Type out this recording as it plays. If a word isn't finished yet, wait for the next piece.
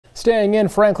Staying in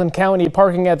Franklin County,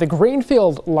 parking at the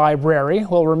Greenfield Library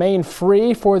will remain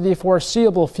free for the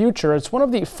foreseeable future. It's one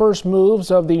of the first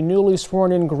moves of the newly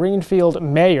sworn-in Greenfield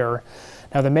mayor.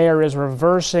 Now, the mayor is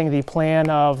reversing the plan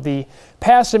of the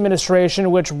past administration,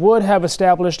 which would have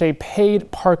established a paid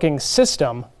parking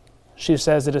system. She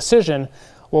says the decision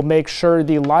will make sure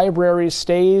the library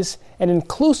stays an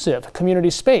inclusive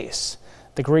community space.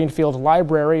 The Greenfield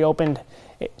Library opened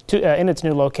in its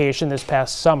new location this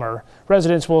past summer.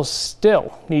 Residents will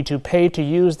still need to pay to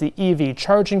use the EV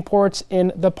charging ports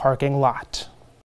in the parking lot.